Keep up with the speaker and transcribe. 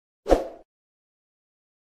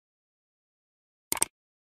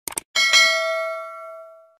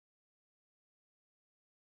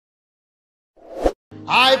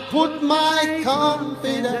I put my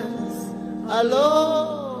confidence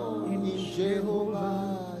alone in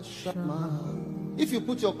Jehovah Shammah. If you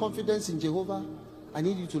put your confidence in Jehovah, I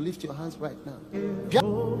need you to lift your hands right now.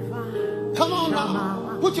 Come on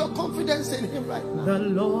now. Put your confidence in him right now. The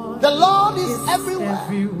Lord is everywhere.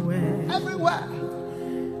 Everywhere.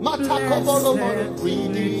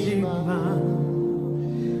 Redeemer.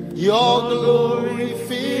 Your glory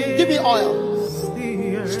fills. Give me oil.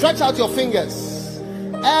 Stretch out your fingers.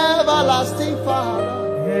 Everlasting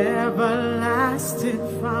Father. Everlasting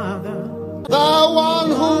Father. The one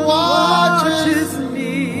who watches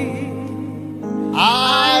me.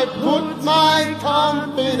 I put my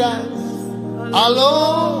confidence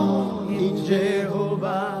alone in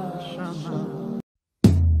Jehovah Shammah.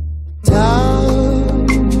 Down,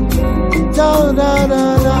 down, down,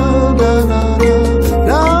 down, down, down,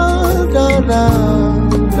 down,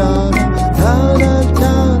 down,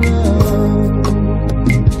 down,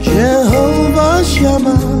 Jehovah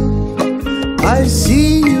Shammah, I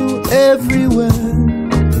see you everywhere.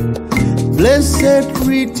 Blessed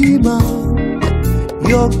Redeemer,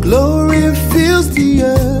 your glory fills the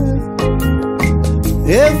earth.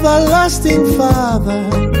 Everlasting Father,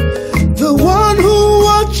 the one who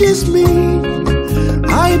watches me.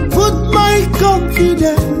 I put my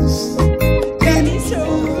confidence in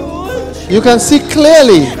you. You can see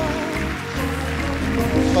clearly.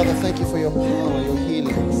 Father, thank you for your power, your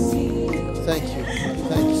healing. Thank you,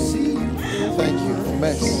 thank you, thank you for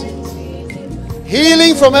mercy.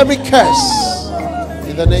 Healing from every curse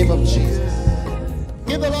in the name of Jesus.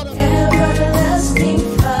 Give the Lord a everlasting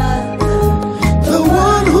Father, the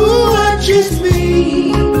one who watches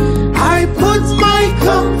me. I put my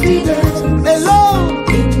confidence alone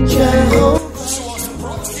in Jehovah. She was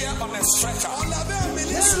brought here on a stretcher.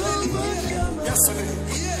 Yesterday.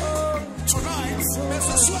 Tonight,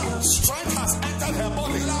 strength has entered her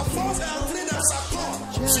body.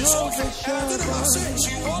 She's okay.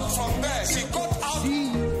 She walked from there. She got out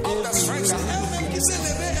of the stretcher.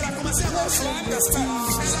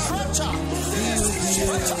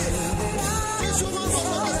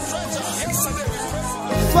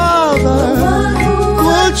 Father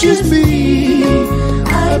watches me. I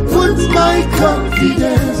put my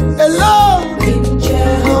confidence alone in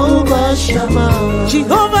Jehovah Shammah.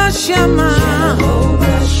 Jehovah Shammah.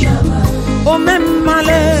 Jehovah Shammah. Oh,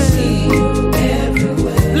 Memale. See you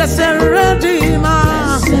everywhere. Blessed Redeemer.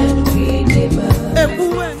 Blessed Redeemer.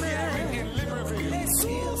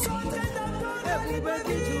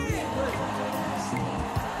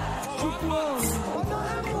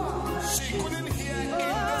 She couldn't hear in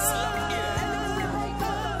this left ear.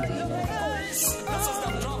 This is the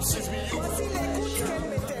drop she's been using.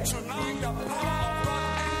 Tonight, the power of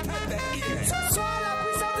God entered the ear.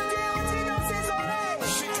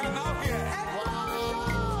 She can now hear.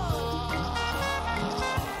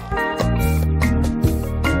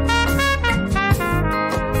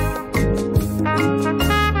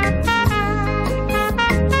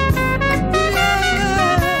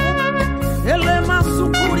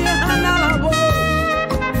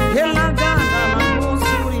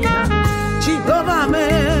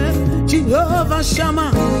 Jehovah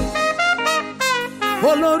Shammah,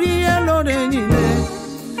 Olori Elorenile,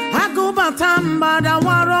 Agubatamba da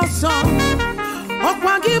Waroso,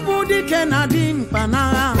 Okwagibudi Kenadim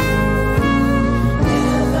Panara.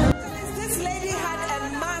 This lady had a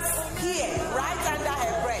mass here, right under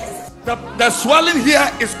her breast. The swelling here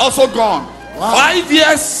is also gone. Wow. 5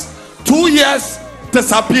 years, 2 years,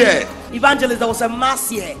 disappeared. Evangelist, there was a mass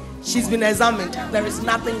here. She's been examined. There is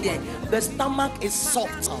nothing there. The stomach is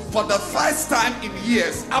soft. For the first time in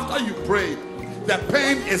years, after you prayed, the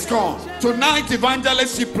pain is gone. Tonight,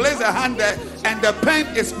 evangelist, she placed her hand there and the pain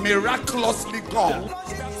is miraculously gone.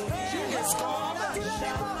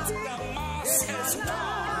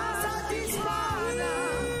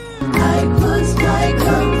 I put my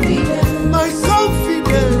confidence